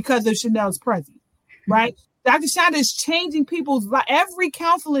because of Chanel's presence, right? Dr. Shonda is changing people's life. Every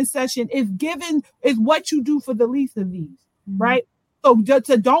counseling session is what you do for the least of these, right? So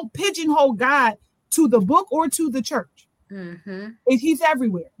don't pigeonhole God to the book or to the church. He's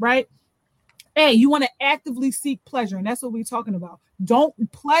everywhere, right? Hey, you want to actively seek pleasure, and that's what we're talking about.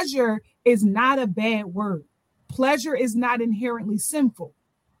 Pleasure is not a bad word. Pleasure is not inherently sinful,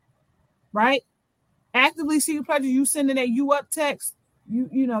 right? Actively seek pleasure. You sending that "you up" text.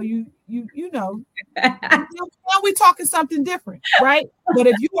 Now we're talking something different, right? But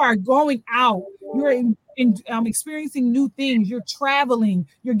if you are going out, you're experiencing new things, you're traveling,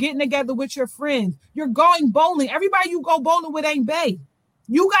 you're getting together with your friends, you're going bowling. Everybody you go bowling with ain't bae.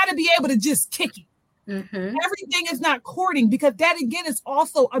 You got to be able to just kick it. Everything is not courting, because that again is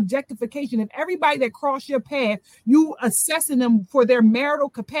also objectification. If everybody that cross your path, you assessing them for their marital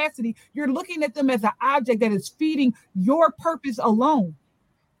capacity, you're looking at them as an object that is feeding your purpose alone.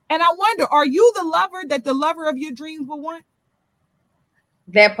 And I wonder, are you the lover that the lover of your dreams will want?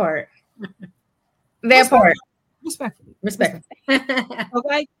 That part. Respectfully.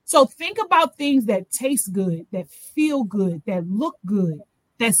 Okay. So think about things that taste good, that feel good, that look good,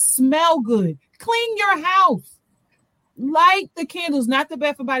 that smell good. Clean your house. Light the candles, not the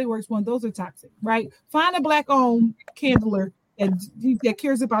Bath and Body Works one. Those are toxic, right? Find a Black-owned candler that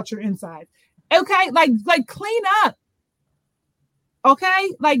cares about your inside. Okay, like clean up. Okay,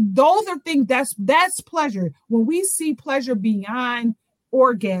 like those are things that's pleasure. When we see pleasure beyond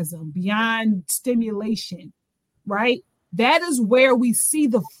orgasm, beyond stimulation, right? That is where we see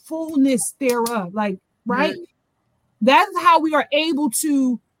the fullness thereof. Like, right? That's how we are able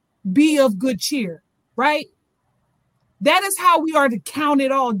to be of good cheer, right? That is how we are to count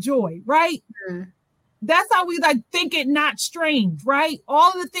it all joy, right? That's how we think it not strange, right?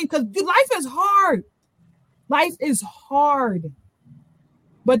 All of the things, because life is hard. Life is hard.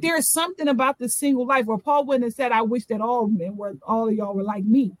 But there is something about the single life where Paul wouldn't have said, I wish that all of y'all were like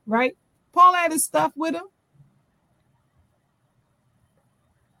me, right? Paul had his stuff with him.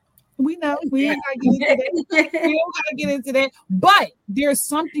 We know we ain't gotta get into that. But there's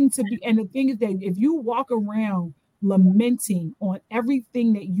something to be, and the thing is that if you walk around lamenting on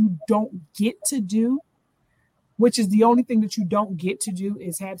everything that you don't get to do, which is the only thing that you don't get to do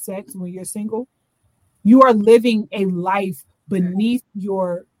is have sex when you're single, You are living a life beneath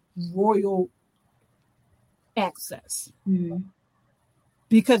your royal access. Mm.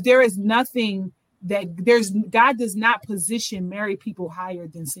 Because there is nothing God does not position married people higher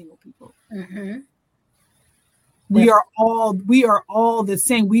than single people. Mm-hmm. We are all the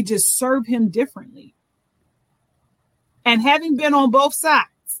same. We just serve him differently. And having been on both sides,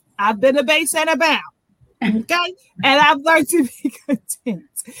 I've been a base and a bound. Okay. And I've learned to be content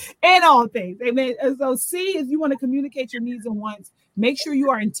in all things. Amen. And so see, if you want to communicate your needs and wants, make sure you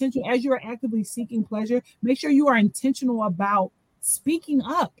are intentional as you are actively seeking pleasure. Make sure you are intentional about speaking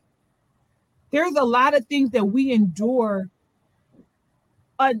up. There's a lot of things that we endure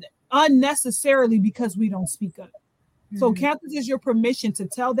unnecessarily because we don't speak up. Mm-hmm. So count this as your permission to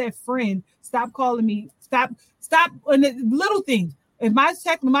tell that friend, stop calling me, stop on the little things. If my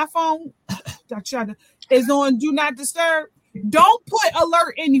phone, Dr. Shonda, is on do not disturb, don't put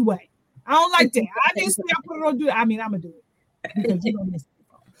alert anyway. I don't like that. Obviously, I put it on do. I mean, I'm gonna do it because you don't miss the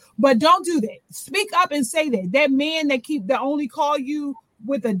phone. But don't do that. Speak up and say that. That man that only call you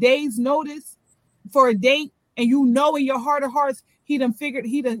with a day's notice for a date, and you know in your heart of hearts he done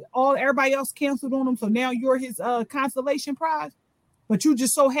everybody else canceled on him, so now you're his consolation prize. But you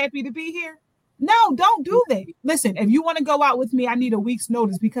just so happy to be here. No, don't do that. Listen, if you want to go out with me, I need a week's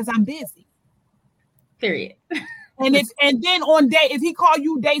notice because I'm busy. Period. And then if he call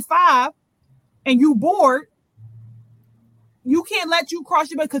you day 5 and you bored, you can't let you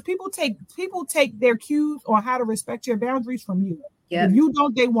cross your back because people take their cues on how to respect your boundaries from you. Yep. If you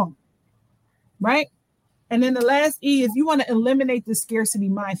don't, they won't. Right? And then the last E is you want to eliminate the scarcity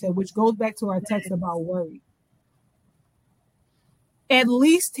mindset, which goes back to our text about worry. At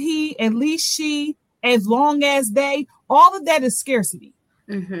least he, at least she, as long as they, all of that is scarcity.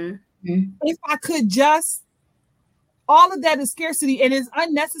 Mm-hmm. If I could just, all of that is scarcity and is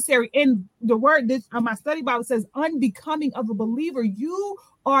unnecessary. And the word my study Bible says unbecoming of a believer. You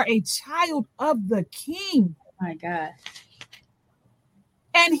are a child of the King. Oh my God.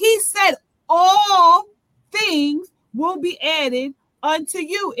 And he said all things will be added unto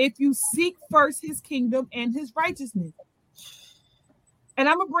you if you seek first his kingdom and his righteousness. And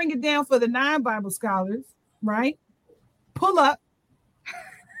I'm going to bring it down for the non-Bible scholars, right? Pull up,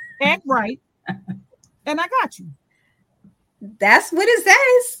 act right, and I got you. That's what it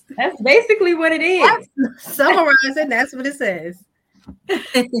says. That's basically what it is. Summarizing, that's what it says.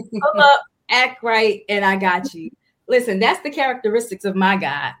 Pull up, act right, and I got you. Listen, that's the characteristics of my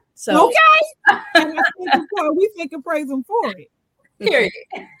God. So okay. And we think and praise him for it. Period.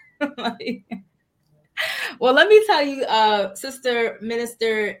 Well, let me tell you, Sister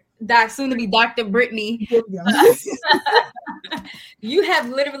Minister soon to be Dr. Brittany. You have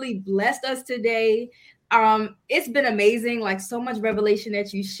literally blessed us today. It's been amazing, like so much revelation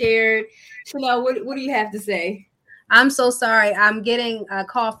that you shared. Chanel, what do you have to say? I'm so sorry. I'm getting a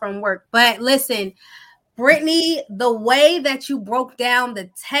call from work. But listen, Brittany, the way that you broke down the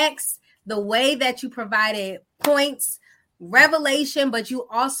text, the way that you provided points, revelation, but you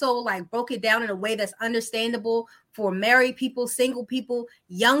also like broke it down in a way that's understandable for married people, single people,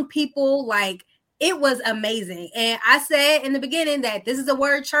 young people. Like it was amazing. And I said in the beginning that this is a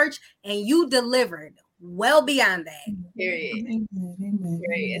word church, and you delivered well beyond that. Period.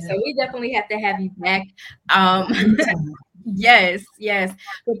 Period. So we definitely have to have you back. Yes,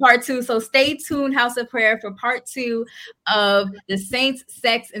 for part 2. So stay tuned, House of Prayer, for part 2 of the Saints,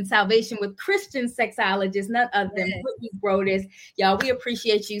 Sex, and Salvation with Christian sexologist, none other than Brittany Broaddus. Y'all, we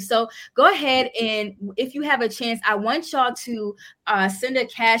appreciate you. So go ahead, and if you have a chance, I want y'all to send a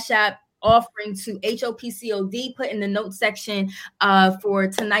Cash App offering to HOPCOD, put in the notes section for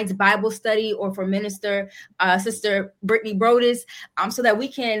tonight's Bible study or for Minister Sister Brittany Broaddus, so that we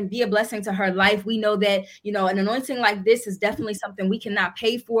can be a blessing to her life. We know that, an anointing like this is definitely something we cannot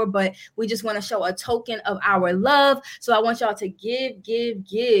pay for, but we just want to show a token of our love. So I want y'all to give,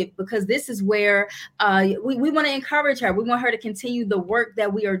 because this is where we want to encourage her. We want her to continue the work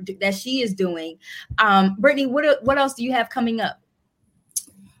that she is doing. Brittany, what else do you have coming up?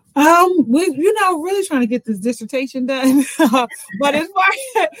 We really trying to get this dissertation done. But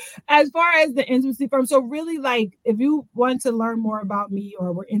as far as the intimacy firm, so really, like, if you want to learn more about me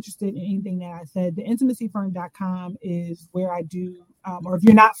or were interested in anything that I said, the intimacyfirm.com is where I do. Or if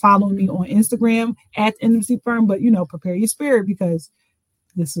you're not following me on Instagram at Intimacy Firm, but prepare your spirit, because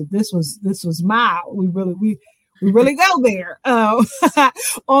this was we really go there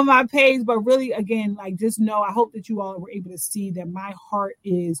on my page. But really, again, like, just know, I hope that you all were able to see that my heart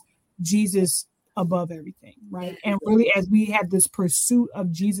is Jesus above everything, right? And really, as we have this pursuit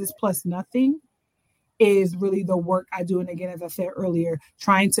of Jesus plus nothing, is really the work I do. And again, as I said earlier,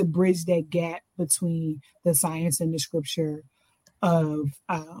 trying to bridge that gap between the science and the scripture of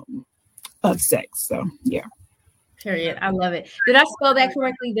sex. So yeah. Period. I love it. Did I spell that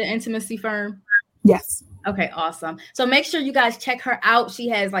correctly? The Intimacy Firm? Yes. Okay, awesome. So make sure you guys check her out. She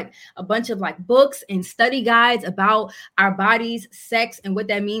has like a bunch of like books and study guides about our bodies, sex, and what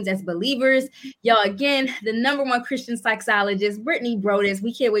that means as believers. Y'all, again, the number one Christian sexologist, Brittany Broaddus.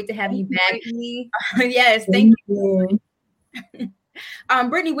 We can't wait to have you back. Yes, thank you.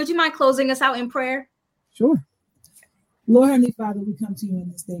 Brittany, would you mind closing us out in prayer? Sure. Lord, Heavenly Father, we come to you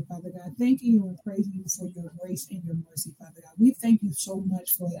on this day, Father God, thanking you and praising you for your grace and your mercy, Father God. We thank you so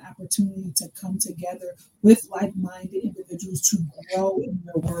much for the opportunity to come together with like-minded individuals to grow in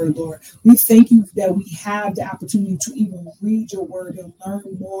your word, Lord. We thank you that we have the opportunity to even read your word and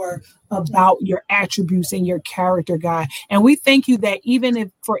learn more about your attributes and your character, God. And we thank you that even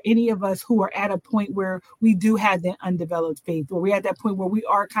if for any of us who are at a point where we do have that undeveloped faith, or we're at that point where we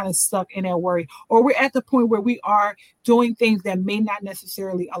are kind of stuck in that worry, or we're at the point where we are doing things that may not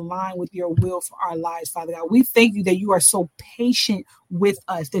necessarily align with your will for our lives, Father God. We thank you that you are so patient with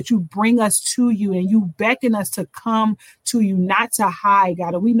us, that you bring us to you and you beckon us to come to you, not to hide,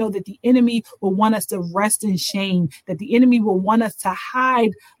 God. And we know that the enemy will want us to rest in shame, that the enemy will want us to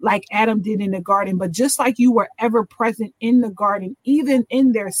hide like Adam did in the garden. But just like you were ever present in the garden, even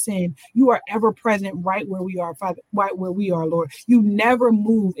in their sin, you are ever present right where we are, Father, right where we are, Lord. You never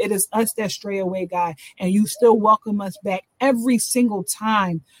move. It is us that stray away, God, and you still welcome us back every single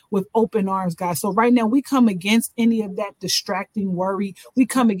time with open arms, God. So right now we come against any of that distracting worry. We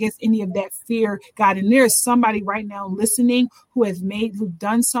come against any of that fear, God. And there is somebody right now listening who've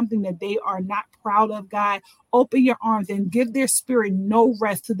done something that they are not proud of, God. Open your arms and give their spirit no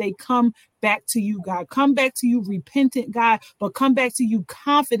rest till they come back to you, God. Come back to you repentant, God, but come back to you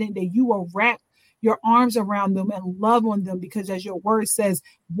confident that you will wrap your arms around them and love on them, because as your word says,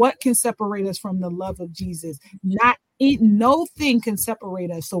 what can separate us from the love of Jesus? No thing can separate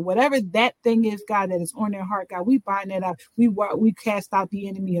us. So whatever that thing is, God, that is on their heart, God, we bind that up. We cast out the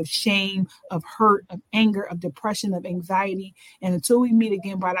enemy of shame, of hurt, of anger, of depression, of anxiety. And until we meet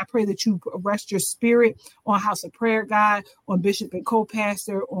again, God, I pray that you rest your spirit on House of Prayer, God, on Bishop and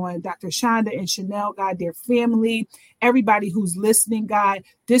co-pastor, on Dr. Shonda and Chanel, God, their family, everybody who's listening, God.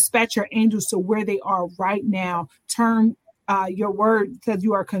 Dispatch your angels to where they are right now. Turn your word says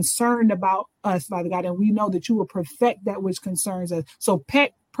you are concerned about us, Father God, and we know that you will perfect that which concerns us. So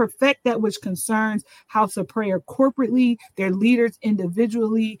perfect that which concerns House of Prayer corporately, their leaders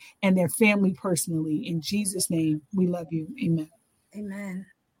individually, and their family personally. In Jesus' name, we love you. Amen. Amen.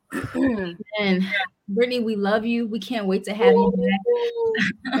 And Brittany, we love you. We can't wait to have you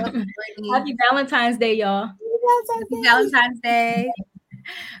back. Happy Valentine's Day, y'all. Happy Valentine's Day.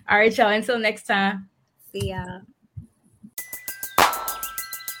 All right, y'all. Until next time. See ya.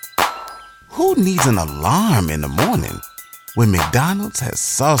 Who needs an alarm in the morning when McDonald's has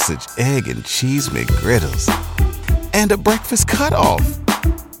sausage, egg, and cheese McGriddles and a breakfast cutoff?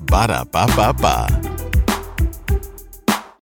 Ba-da-ba-ba-ba.